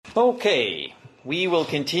Okay, we will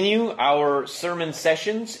continue our sermon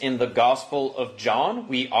sessions in the Gospel of John.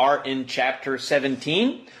 We are in chapter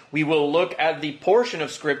 17. We will look at the portion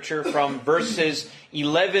of Scripture from verses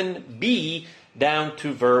 11b down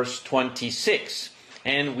to verse 26.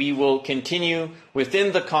 And we will continue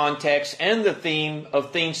within the context and the theme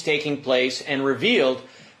of things taking place and revealed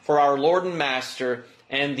for our Lord and Master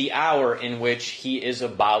and the hour in which He is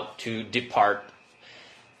about to depart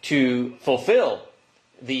to fulfill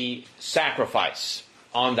the sacrifice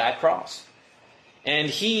on that cross. And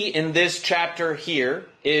He, in this chapter here,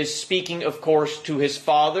 is speaking, of course, to His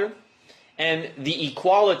Father and the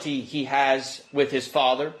equality He has with His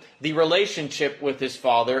Father, the relationship with His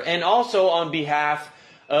Father, and also on behalf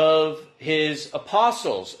of His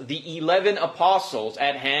apostles, the 11 apostles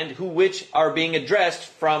at hand, which are being addressed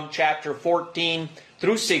from chapter 14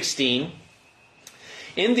 through 16,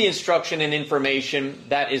 in the instruction and information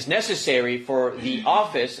that is necessary for the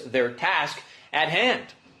office, their task at hand.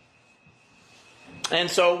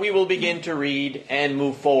 And so we will begin to read and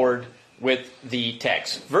move forward with the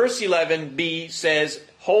text. Verse 11b says,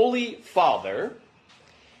 Holy Father,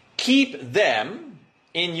 keep them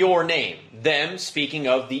in your name. Them, speaking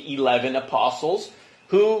of the 11 apostles,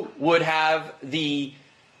 who would have the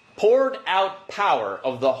poured out power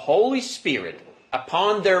of the Holy Spirit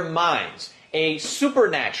upon their minds, a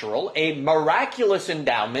supernatural, a miraculous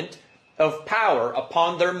endowment of power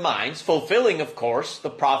upon their minds, fulfilling, of course, the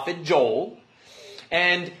prophet Joel.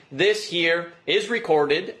 And this here is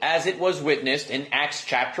recorded as it was witnessed in Acts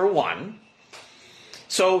chapter 1.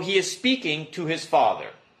 So he is speaking to his Father.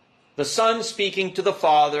 The Son speaking to the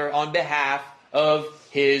Father on behalf of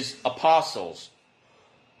his apostles.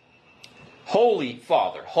 Holy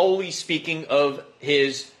Father. Holy speaking of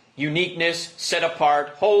his uniqueness, set apart.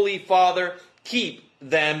 Holy Father, keep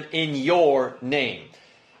them in your name.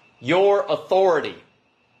 Your authority,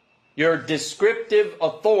 your descriptive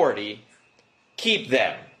authority, keep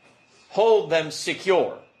them. Hold them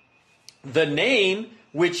secure. The name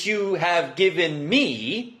which you have given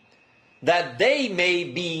me, that they may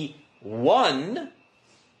be one,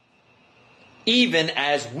 even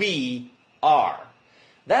as we are.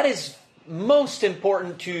 That is most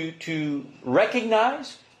important to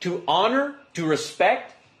recognize, to honor, to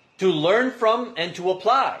respect, to learn from, and to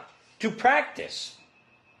apply, to practice.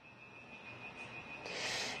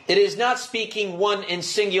 It is not speaking one in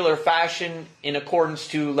singular fashion in accordance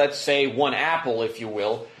to, let's say, one apple, if you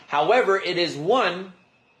will. However, it is one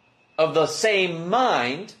of the same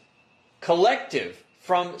mind, collective,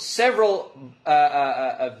 from several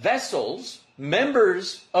vessels,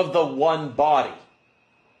 members of the one body.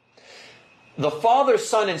 The Father,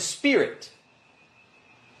 Son, and Spirit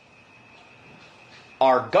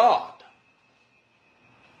are God.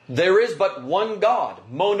 There is but one God,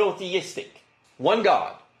 monotheistic, one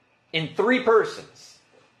God, in three persons.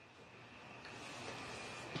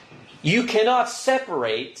 You cannot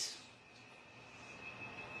separate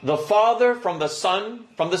the Father from the Son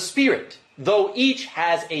from the Spirit. Though each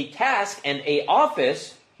has a task and a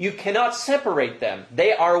office, you cannot separate them.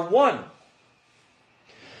 They are one.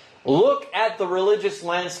 Look at the religious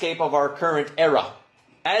landscape of our current era.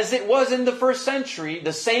 As it was in the first century,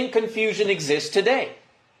 the same confusion exists today.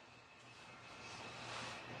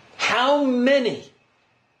 How many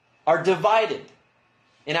are divided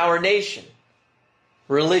in our nation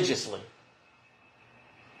religiously?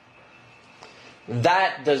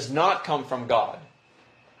 That does not come from God.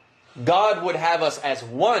 God would have us as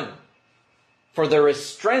one, for there is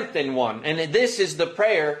strength in one. And this is the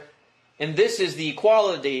prayer, and this is the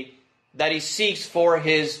equality that He seeks for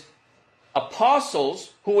His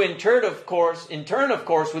apostles, who in turn, of course,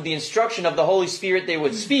 with the instruction of the Holy Spirit they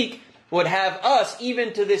would speak, would have us,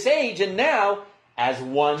 even to this age and now, as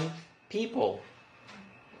one people.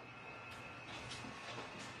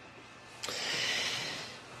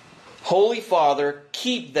 Holy Father,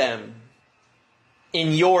 keep them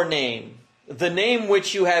in your name, the name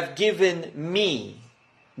which you have given me,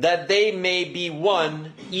 that they may be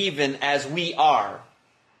one even as we are.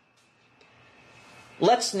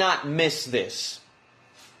 Let's not miss this.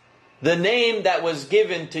 The name that was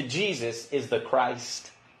given to Jesus is the Christ,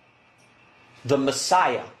 the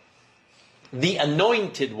Messiah, the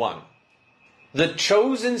Anointed One, the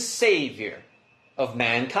chosen Savior of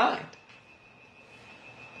mankind.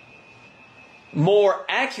 More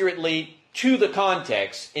accurately, to the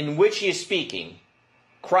context in which he is speaking,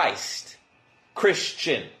 Christ,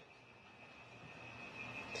 Christian.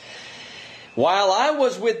 While I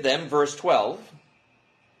was with them, verse 12,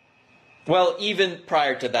 well, even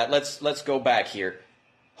prior to that, let's go back here.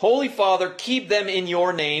 Holy Father, keep them in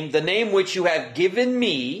your name, the name which you have given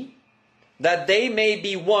me, that they may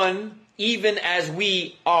be one even as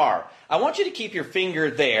we are. I want you to keep your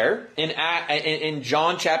finger there in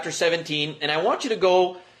John chapter 17, and I want you to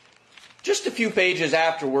go just a few pages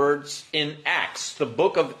afterwards in Acts, the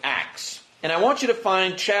book of Acts. And I want you to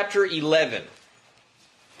find chapter 11.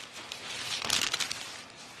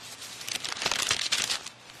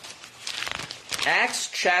 Acts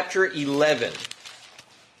chapter 11.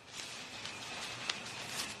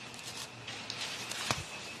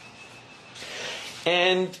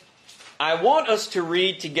 And I want us to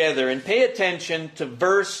read together and pay attention to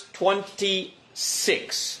verse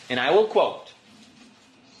 26. And I will quote.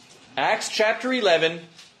 Acts chapter 11,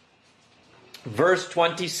 verse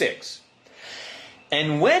 26.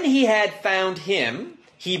 And when he had found him,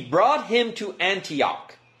 he brought him to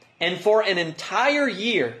Antioch. And for an entire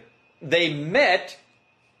year they met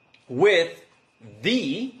with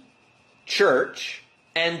the church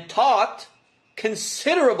and taught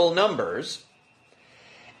considerable numbers.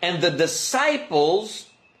 And the disciples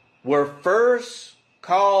were first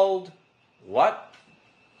called what?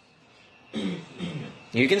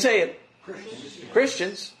 You can say it.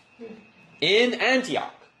 Christians in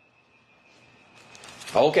Antioch.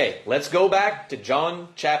 Okay, let's go back to John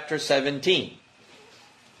chapter 17.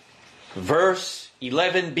 Verse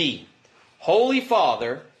 11b. Holy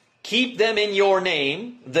Father, keep them in your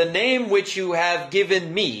name, the name which you have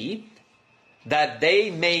given me, that they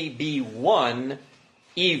may be one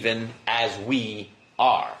even as we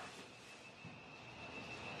are.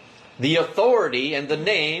 The authority and the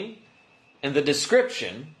name and the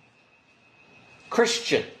description,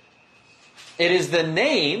 Christian. It is the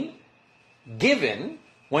name given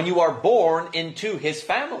when you are born into His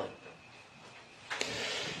family.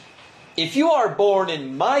 If you are born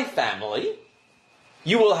in my family,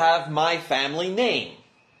 you will have my family name.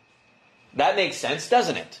 That makes sense,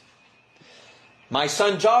 doesn't it? My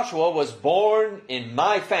son Joshua was born in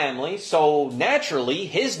my family, so naturally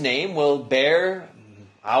his name will bear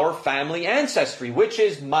our family ancestry, which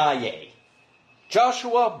is Maye.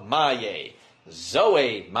 Joshua Maye.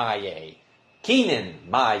 Zoe Maye. Kenan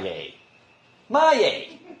Maye.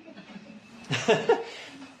 Maye.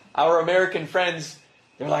 Our American friends,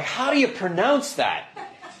 they're like, how do you pronounce that?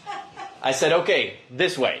 I said, okay,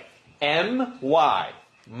 this way. M-Y.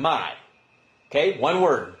 My. Okay, one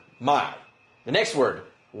word. My. The next word.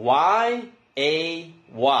 Y-A-Y.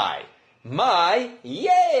 My.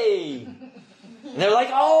 Yay! And they're like,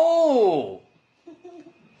 oh!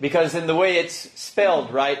 Because in the way it's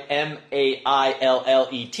spelled, right? M-A-I-L-L-E-T,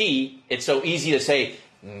 it's so easy to say,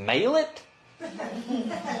 mail it?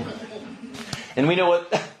 And we know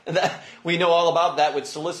we know all about that with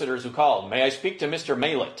solicitors who call. May I speak to Mr.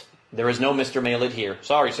 Mailet? There is no Mr. Mailet here.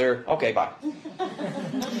 Sorry, sir. Okay, bye.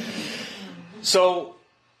 So,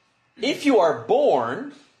 if you are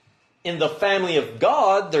born in the family of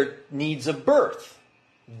God, there needs a birth.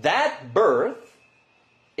 That birth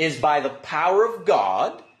is by the power of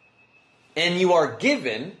God, and you are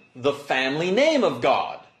given the family name of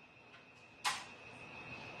God.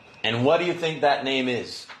 And what do you think that name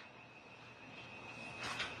is?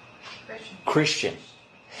 Christian.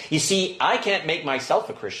 You see, I can't make myself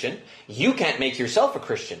a Christian. You can't make yourself a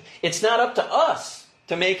Christian. It's not up to us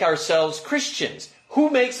to make ourselves Christians. Who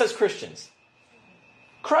makes us Christians?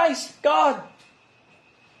 Christ, God.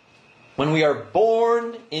 When we are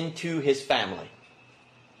born into His family,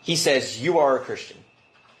 He says, you are a Christian.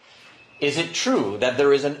 Is it true that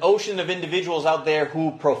there is an ocean of individuals out there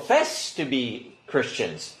who profess to be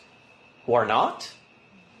Christians who are not?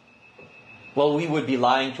 Well, we would be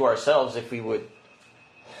lying to ourselves if we would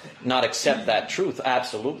not accept that truth.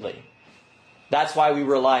 Absolutely. That's why we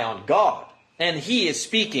rely on God. And He is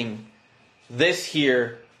speaking this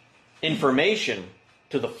here information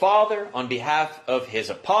to the Father on behalf of His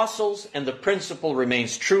apostles, and the principle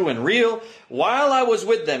remains true and real. While I was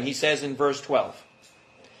with them, He says in verse 12,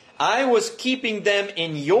 I was keeping them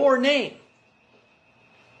in your name,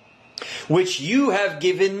 which you have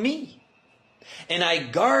given me, and I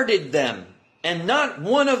guarded them, and not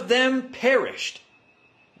one of them perished,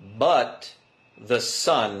 but the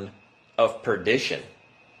son of perdition,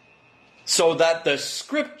 so that the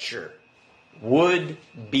Scripture would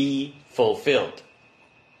be fulfilled.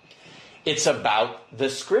 It's about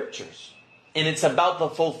the Scriptures, and it's about the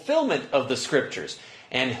fulfillment of the Scriptures.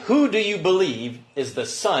 And who do you believe is the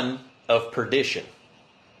son of perdition?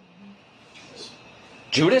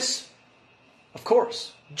 Judas? Of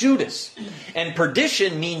course, Judas. And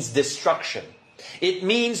perdition means destruction. It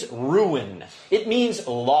means ruin. It means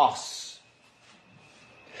loss.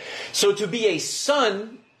 So to be a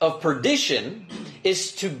son of perdition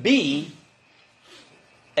is to be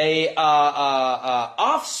a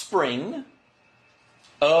offspring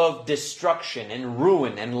of destruction and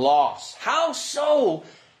ruin and loss. How so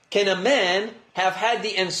can a man have had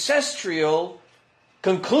the ancestral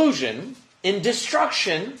conclusion in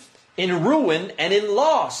destruction, in ruin, and in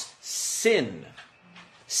loss? Sin.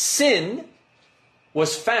 Sin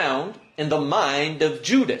was found in the mind of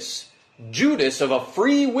Judas. Judas, of a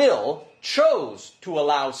free will, chose to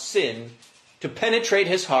allow sin to penetrate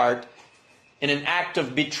his heart in an act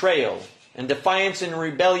of betrayal and defiance and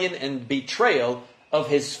rebellion and betrayal of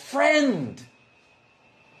his friend,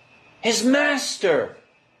 his master.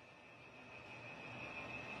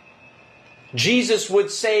 Jesus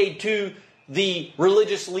would say to the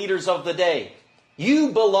religious leaders of the day,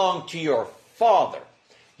 you belong to your father.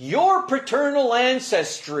 Your paternal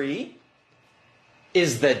ancestry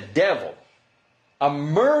is the devil, a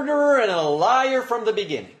murderer and a liar from the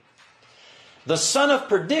beginning. The son of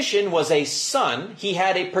perdition was a son. He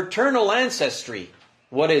had a paternal ancestry.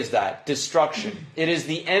 What is that? Destruction. It is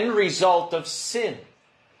the end result of sin.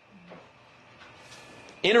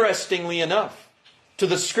 Interestingly enough, to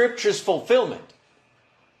the Scripture's fulfillment,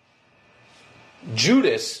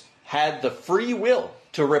 Judas had the free will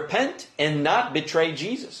to repent and not betray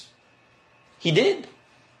Jesus. He did.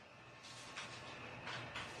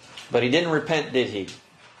 But he didn't repent, did he?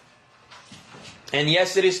 And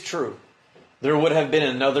yes, it is true. There would have been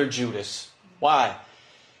another Judas. Why?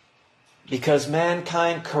 Because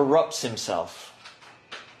mankind corrupts himself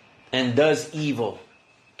and does evil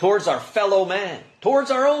towards our fellow man,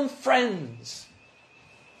 towards our own friends.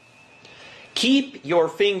 Keep your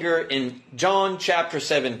finger in John chapter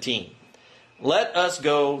 17. Let us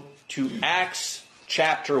go to Acts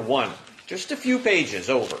chapter 1. Just a few pages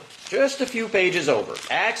over. Just a few pages over.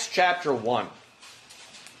 Acts chapter 1.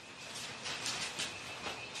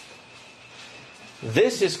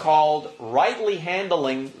 This is called rightly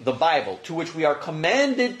handling the Bible, to which we are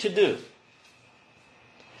commanded to do.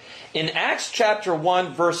 In Acts chapter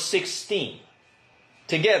 1, verse 16,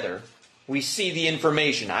 together we see the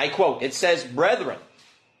information. I quote, it says, brethren,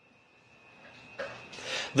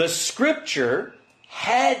 the Scripture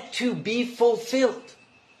had to be fulfilled,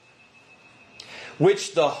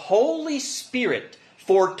 which the Holy Spirit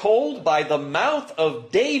foretold by the mouth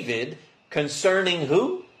of David concerning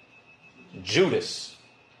who? Judas,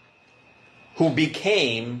 who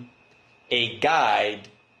became a guide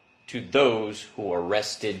to those who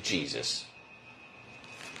arrested Jesus.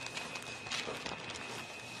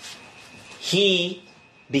 He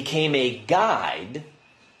became a guide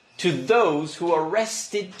to those who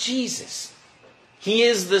arrested Jesus. He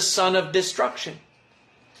is the son of destruction.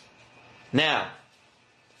 Now,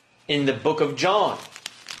 in the book of John,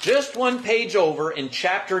 just one page over in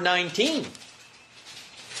chapter 19,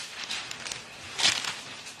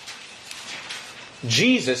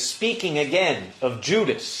 Jesus speaking again of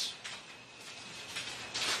Judas.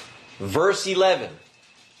 Verse 11,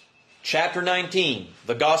 chapter 19,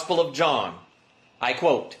 the Gospel of John. I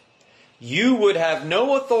quote, you would have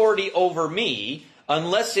no authority over me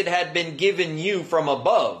unless it had been given you from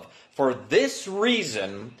above. For this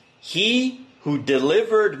reason, he who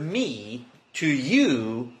delivered me to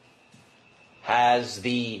you has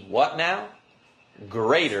the, what now?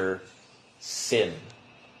 Greater sin.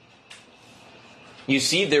 You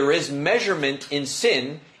see, there is measurement in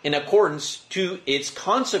sin in accordance to its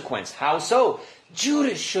consequence. How so?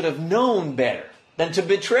 Judas should have known better than to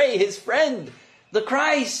betray his friend, the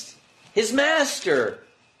Christ, his master.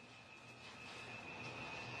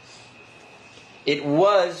 It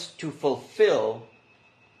was to fulfill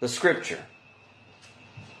the Scripture.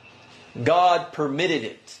 God permitted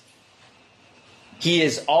it. He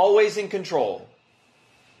is always in control.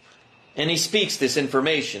 And He speaks this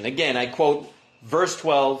information. Again, I quote verse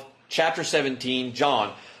 12, chapter 17,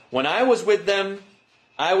 John. When I was with them,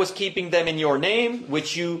 I was keeping them in your name,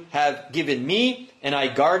 which you have given me, and I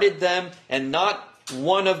guarded them, and not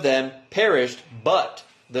one of them perished, but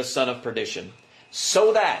the son of perdition,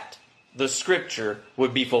 so that the Scripture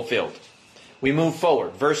would be fulfilled. We move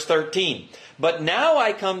forward. Verse 13. But now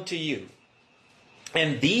I come to you,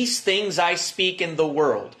 and these things I speak in the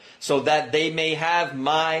world, so that they may have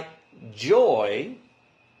my joy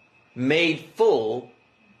made full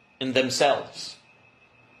in themselves.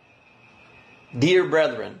 Dear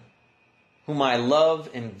brethren, whom I love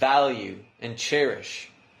and value and cherish,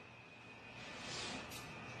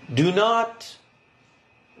 do not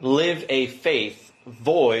live a faith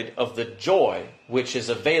void of the joy which is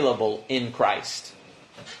available in Christ.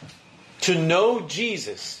 To know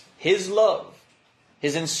Jesus, His love,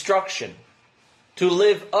 His instruction, to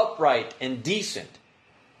live upright and decent,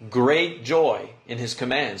 great joy in His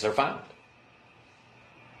commands are found.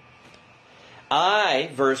 I,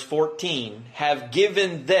 verse 14, have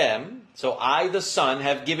given them, so I the Son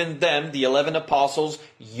have given them, the 11 apostles,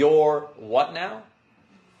 your what now?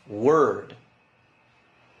 Word.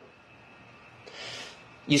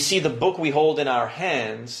 You see, the book we hold in our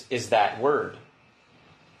hands is that word.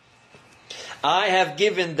 I have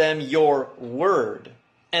given them your word,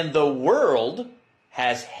 and the world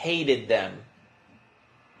has hated them.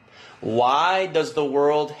 Why does the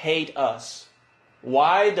world hate us?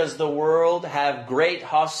 Why does the world have great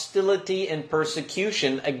hostility and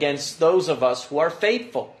persecution against those of us who are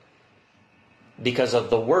faithful? Because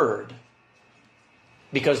of the Word.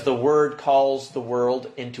 Because the Word calls the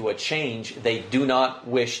world into a change they do not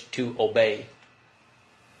wish to obey.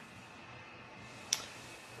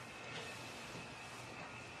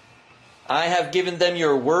 I have given them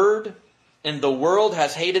your word, and the world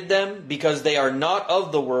has hated them because they are not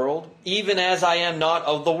of the world, even as I am not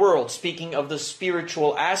of the world. Speaking of the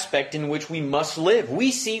spiritual aspect in which we must live.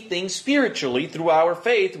 We see things spiritually through our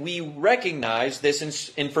faith. We recognize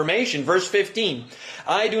this information. Verse 15,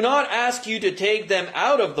 I do not ask you to take them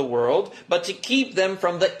out of the world, but to keep them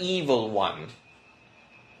from the evil one.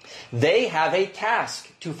 They have a task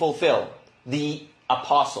to fulfill. The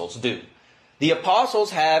apostles do. The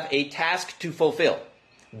apostles have a task to fulfill.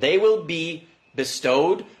 They will be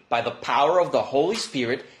bestowed by the power of the Holy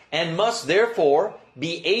Spirit and must therefore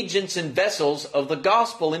be agents and vessels of the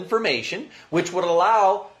gospel information, which would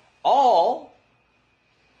allow all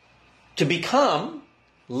to become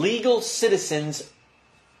legal citizens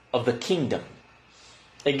of the kingdom.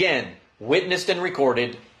 Again, witnessed and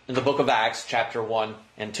recorded in the book of Acts, chapter 1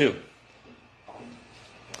 and 2.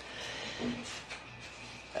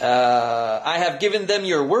 I have given them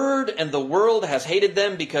your word, and the world has hated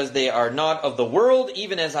them because they are not of the world,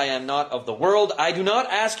 even as I am not of the world. I do not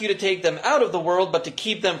ask you to take them out of the world, but to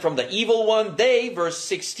keep them from the evil one. They, verse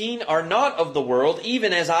 16, are not of the world,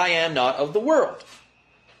 even as I am not of the world.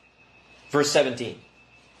 Verse 17.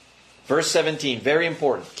 Verse 17, very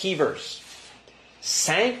important, key verse.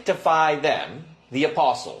 Sanctify them, the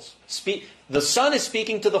apostles. The Son is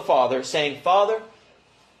speaking to the Father, saying, Father,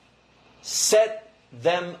 set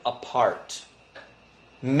them apart.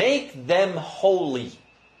 Make them holy.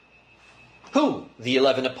 Who? The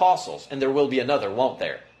 11 apostles. And there will be another, won't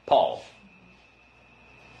there? Paul.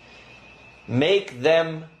 Make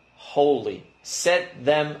them holy. Set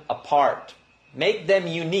them apart. Make them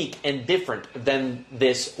unique and different than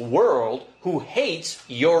this world who hates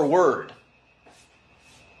your word.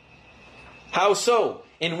 How so?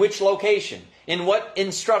 In which location? In what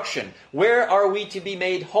instruction? Where are we to be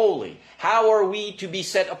made holy? How are we to be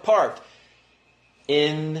set apart?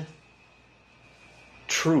 In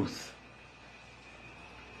truth.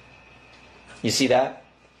 You see that?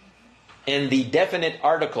 And the definite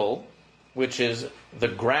article, which is the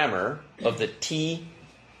grammar of the THE,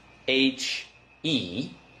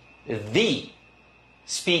 the,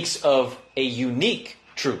 speaks of a unique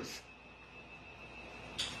truth.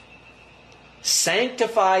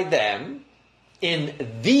 Sanctify them in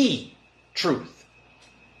the truth.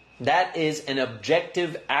 That is an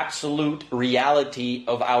objective, absolute reality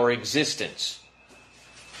of our existence.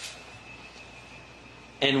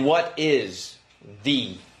 And what is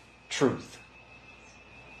the truth?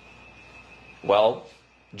 Well,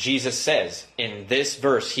 Jesus says in this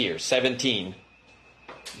verse here, 17,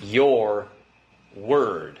 your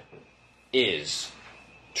word is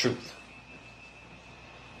truth.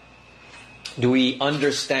 Do we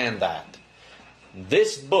understand that?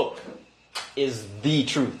 This book is the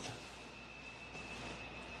truth.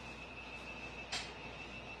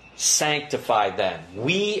 Sanctify them.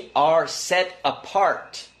 We are set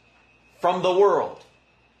apart from the world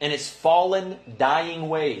and its fallen, dying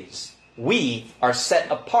ways. We are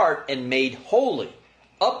set apart and made holy,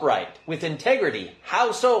 upright, with integrity.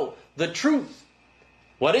 How so? The truth.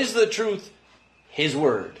 What is the truth? His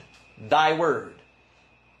word. Thy word.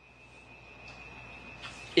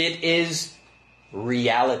 It is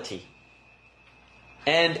reality.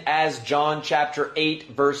 And as John chapter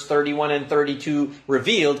 8, verse 31 and 32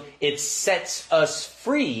 revealed, it sets us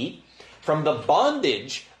free from the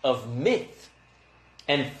bondage of myth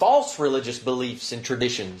and false religious beliefs and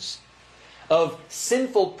traditions, of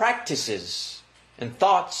sinful practices and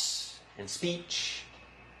thoughts and speech.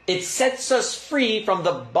 It sets us free from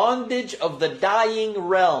the bondage of the dying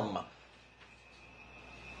realm.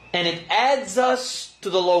 And it adds us to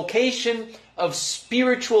the location of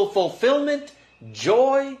spiritual fulfillment,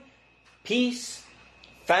 joy, peace,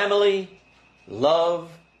 family,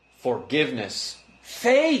 love, forgiveness,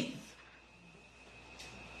 faith.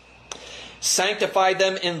 Sanctify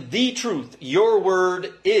them in the truth. Your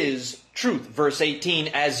word is truth. Verse 18,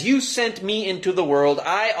 as you sent me into the world,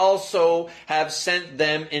 I also have sent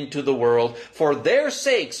them into the world. For their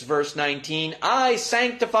sakes, verse 19, I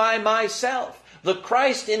sanctify myself. The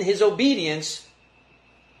Christ in his obedience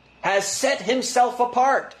has set himself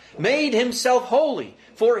apart, made himself holy,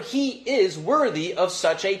 for he is worthy of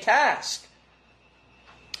such a task.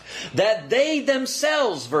 That they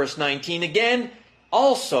themselves, verse 19 again,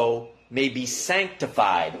 also may be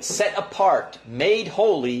sanctified, set apart, made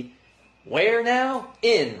holy. Where now?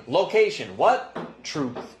 In location. What?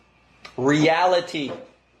 Truth. Reality.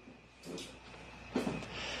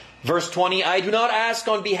 Verse 20, I do not ask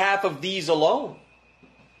on behalf of these alone,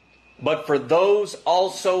 but for those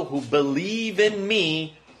also who believe in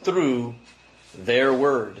me through their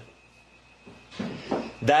word.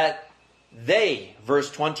 That they,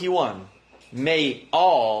 verse 21, may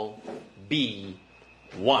all be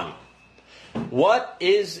one. What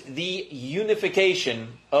is the unification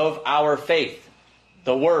of our faith?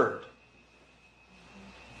 The Word.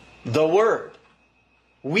 The Word.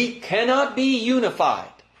 We cannot be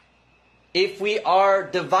unified if we are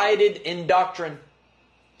divided in doctrine.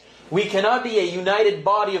 We cannot be a united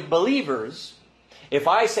body of believers if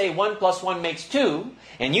I say 1 plus 1 makes 2,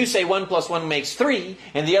 and you say 1 plus 1 makes 3,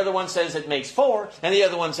 and the other one says it makes 4, and the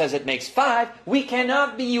other one says it makes 5. We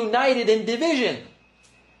cannot be united in division.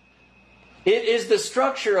 It is the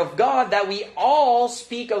structure of God that we all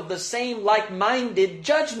speak of the same like-minded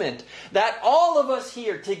judgment. That all of us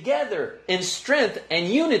here together in strength and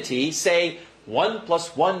unity say 1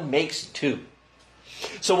 plus 1 makes 2.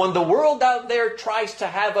 So when the world out there tries to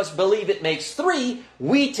have us believe it makes 3,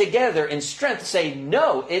 we together in strength say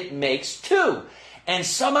no, it makes 2. And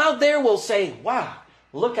some out there will say, wow,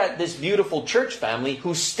 look at this beautiful church family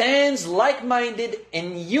who stands like-minded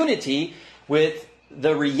in unity with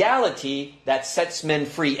the reality that sets men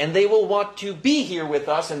free. And they will want to be here with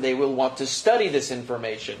us, and they will want to study this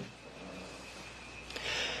information.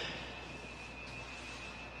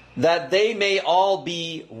 That they may all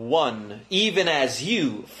be one, even as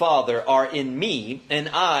you, Father, are in me, and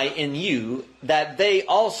I in you, that they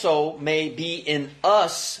also may be in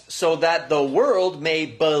us, so that the world may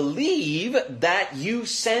believe that you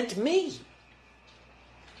sent me.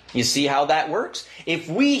 You see how that works? If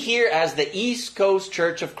we here as the East Coast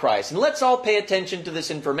Church of Christ, and let's all pay attention to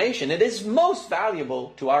this information, it is most valuable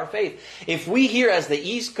to our faith. If we here as the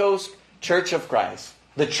East Coast Church of Christ,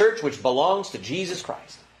 the church which belongs to Jesus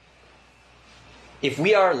Christ, if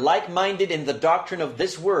we are like-minded in the doctrine of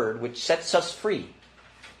this word which sets us free,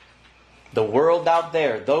 the world out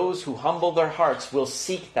there, those who humble their hearts, will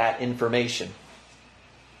seek that information.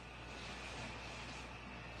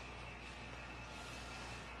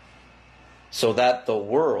 So that the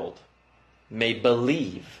world may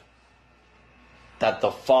believe that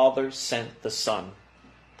the Father sent the Son.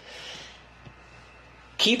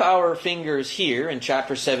 Keep our fingers here in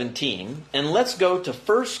chapter 17, and let's go to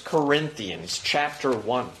 1 Corinthians chapter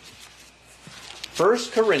 1. 1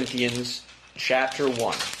 Corinthians chapter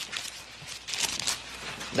 1.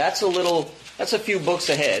 That's a few books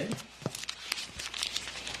ahead.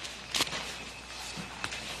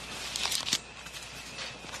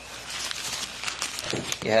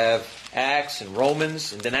 You have Acts and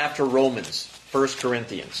Romans, and then after Romans, 1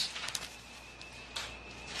 Corinthians.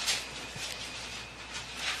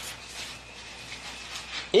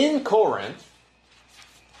 In Corinth,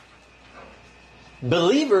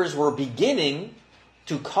 believers were beginning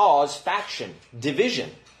to cause faction,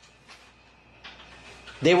 division.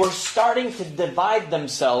 They were starting to divide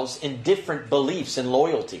themselves in different beliefs and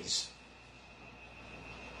loyalties.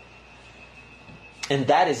 And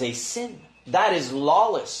that is a sin. That is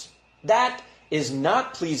lawless. That is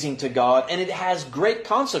not pleasing to God, and it has great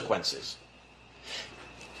consequences.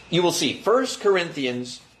 You will see 1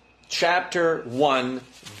 Corinthians chapter 1,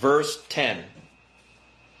 verse 10.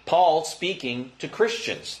 Paul speaking to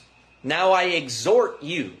Christians. Now I exhort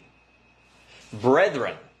you,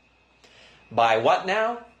 brethren, by what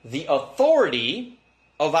now? The authority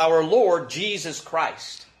of our Lord Jesus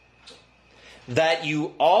Christ, that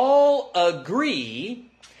you all agree,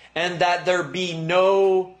 and that there be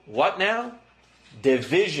no, what now?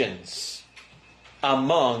 Divisions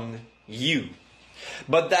among you,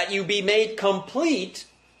 but that you be made complete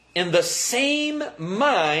in the same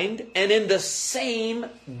mind and in the same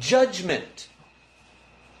judgment.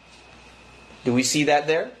 Do we see that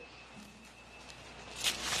there?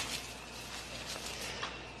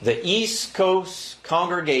 The East Coast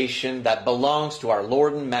congregation that belongs to our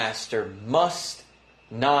Lord and Master must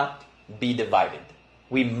not be divided.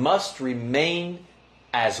 We must remain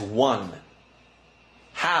as one.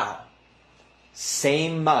 How?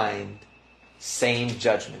 same mind, same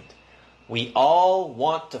judgment. We all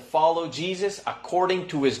want to follow Jesus according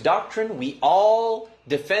to his doctrine. We all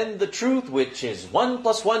defend the truth, which is 1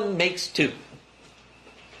 + 1 makes 2.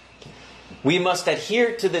 We must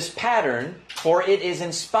adhere to this pattern, for it is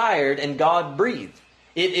inspired and God-breathed.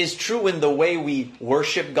 It is true in the way we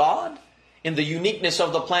worship God, in the uniqueness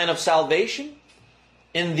of the plan of salvation,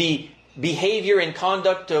 in the behavior and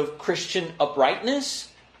conduct of Christian uprightness,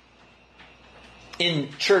 in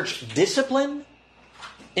church discipline,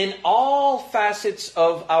 in all facets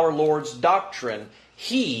of our Lord's doctrine.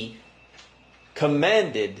 He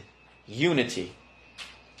commanded unity.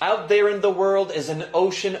 Out there in the world is an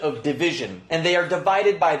ocean of division, and they are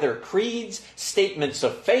divided by their creeds, statements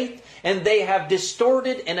of faith, and they have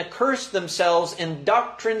distorted and accursed themselves in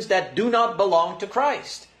doctrines that do not belong to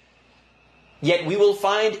Christ. Yet we will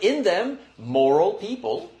find in them moral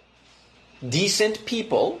people, decent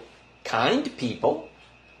people, kind people.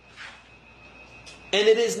 And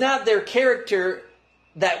it is not their character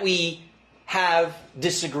that we have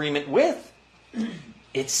disagreement with.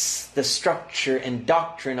 It's the structure and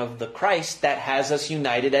doctrine of the Christ that has us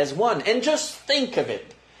united as one. And just think of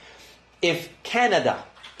it. If Canada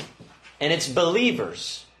and its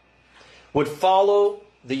believers would follow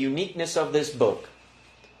the uniqueness of this book,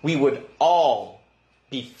 we would all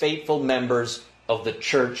be faithful members of the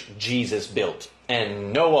church Jesus built,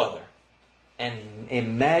 and no other. And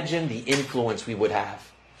imagine the influence we would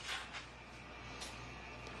have.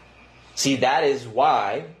 See, that is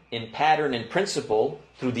why, in pattern and principle,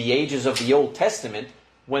 through the ages of the Old Testament,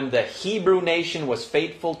 when the Hebrew nation was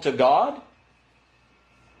faithful to God,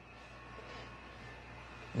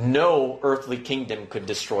 no earthly kingdom could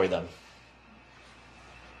destroy them.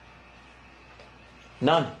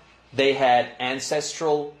 None. They had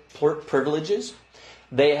ancestral privileges.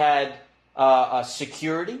 They had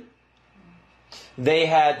security. They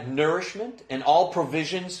had nourishment and all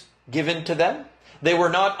provisions given to them. They were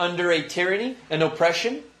not under a tyranny, an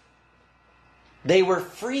oppression. They were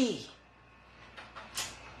free.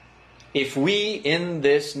 If we in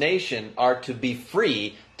this nation are to be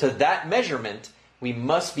free to that measurement, we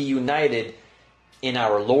must be united in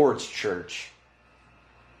our Lord's church.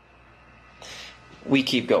 We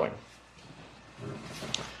keep going.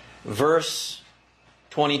 Verse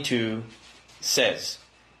 22 says,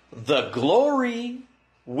 "The glory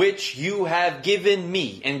which you have given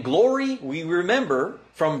me." And glory, we remember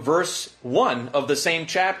from verse 1 of the same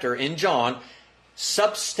chapter in John,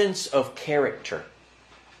 substance of character.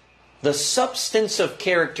 The substance of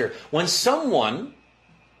character. When someone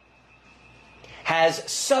has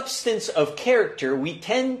substance of character, we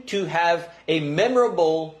tend to have a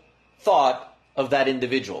memorable thought of that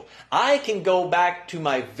individual. I can go back to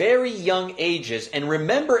my very young ages and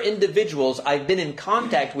remember individuals I've been in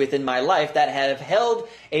contact with in my life that have held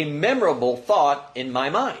a memorable thought in my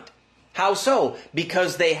mind. How so?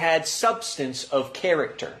 Because they had substance of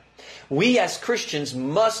character. We as Christians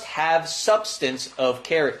must have substance of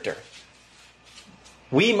character.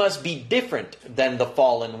 We must be different than the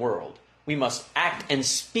fallen world. We must act and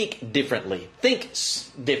speak differently, think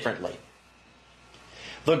differently.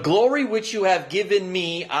 "The glory which you have given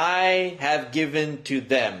me, I have given to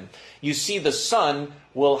them." You see, the Son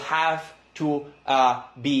will have to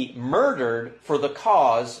be murdered for the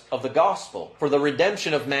cause of the gospel, for the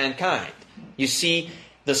redemption of mankind. You see,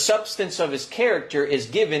 the substance of his character is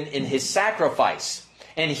given in his sacrifice.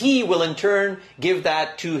 And he will in turn give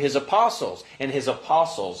that to his apostles. And his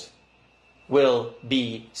apostles will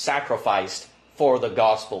be sacrificed for the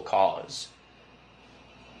gospel cause.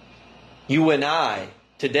 You and I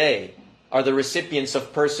today are the recipients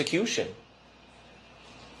of persecution.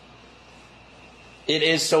 It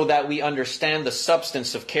is so that we understand the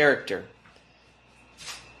substance of character.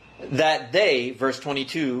 That they, verse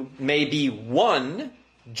 22, may be one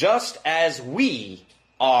just as we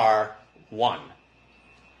are one.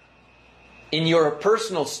 In your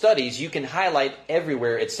personal studies, you can highlight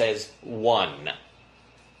everywhere it says one.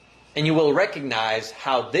 And you will recognize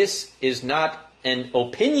how this is not an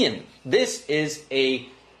opinion. This is a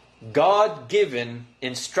God-given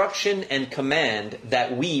instruction and command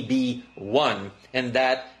that we be one, and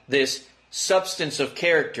that this substance of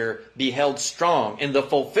character be held strong in the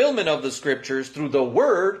fulfillment of the Scriptures through the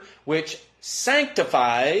Word, which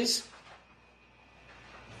sanctifies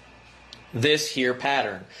this here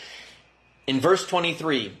pattern. In verse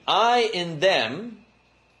 23, "I in them,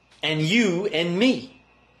 and you in me,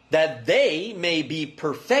 that they may be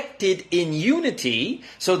perfected in unity,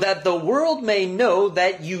 so that the world may know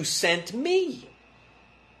that you sent me."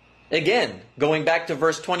 Again, going back to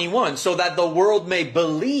verse 21, so that the world may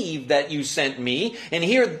believe that you sent me, and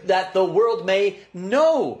here that the world may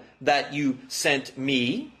know that you sent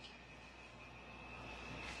me,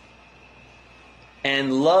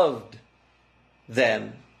 and loved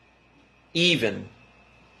them even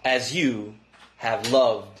as you have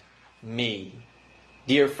loved me.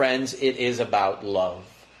 Dear friends, it is about love.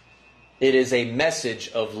 It is a message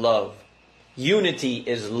of love. Unity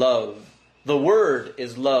is love. The Word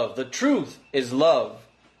is love. The truth is love.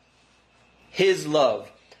 His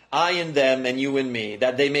love. I in them and you in me,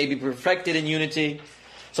 that they may be perfected in unity,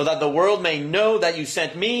 so that the world may know that you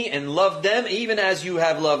sent me and loved them even as you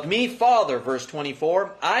have loved me. Father, verse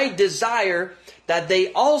 24, I desire that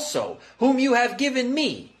they also, whom you have given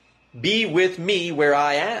me, be with me where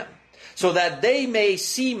I am, so that they may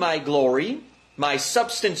see my glory, my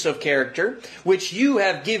substance of character, which you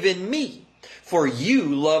have given me. For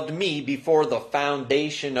you loved me before the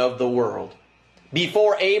foundation of the world.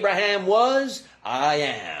 Before Abraham was, I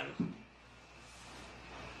am.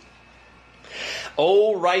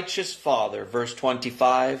 O righteous Father, verse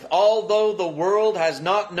 25, although the world has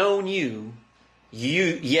not known you,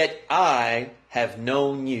 yet I have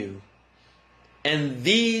known you. And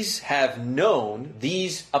these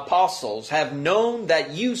apostles have known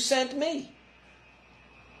that you sent me.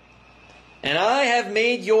 And I have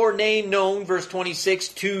made your name known, verse 26,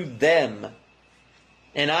 to them.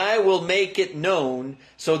 And I will make it known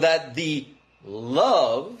so that the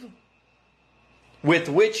love with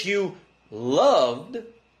which you loved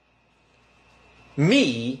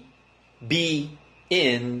me be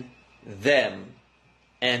in them,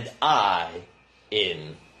 and I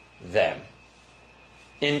in them.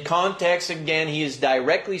 In context, again, he is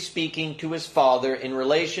directly speaking to his Father in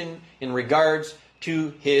regards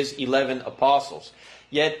to his 11 apostles.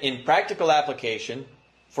 Yet, in practical application,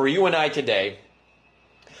 for you and I today,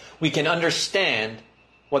 we can understand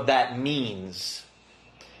what that means.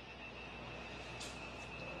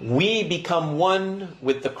 We become one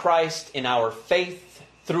with the Christ in our faith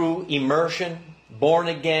through immersion, born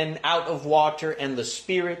again out of water and the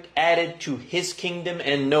Spirit, added to His kingdom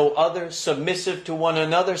and no other, submissive to one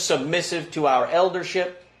another, submissive to our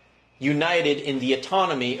eldership, united in the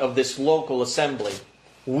autonomy of this local assembly.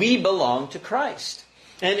 We belong to Christ.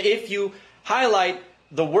 And if you highlight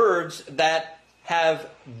the words that have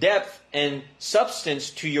depth and substance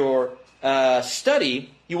to your study,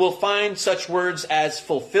 you will find such words as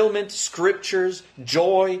fulfillment, scriptures,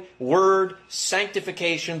 joy, word,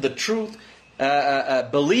 sanctification, the truth,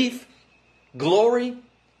 belief, glory,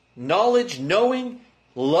 knowledge, knowing,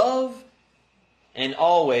 love, and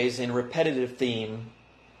always in repetitive theme,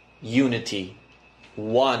 unity.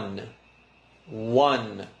 One.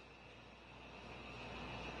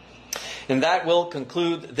 And that will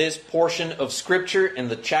conclude this portion of Scripture in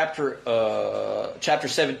the chapter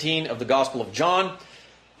 17 of the Gospel of John.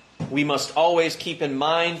 We must always keep in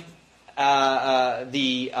mind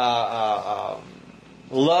the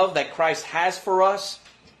love that Christ has for us,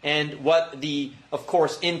 and what of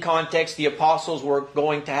course, in context, the apostles were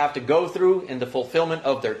going to have to go through in the fulfillment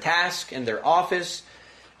of their task and their office.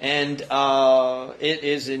 And it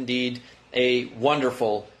is indeed a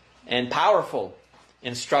wonderful and powerful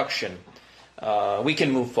instruction. We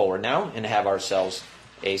can move forward now and have ourselves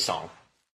a song.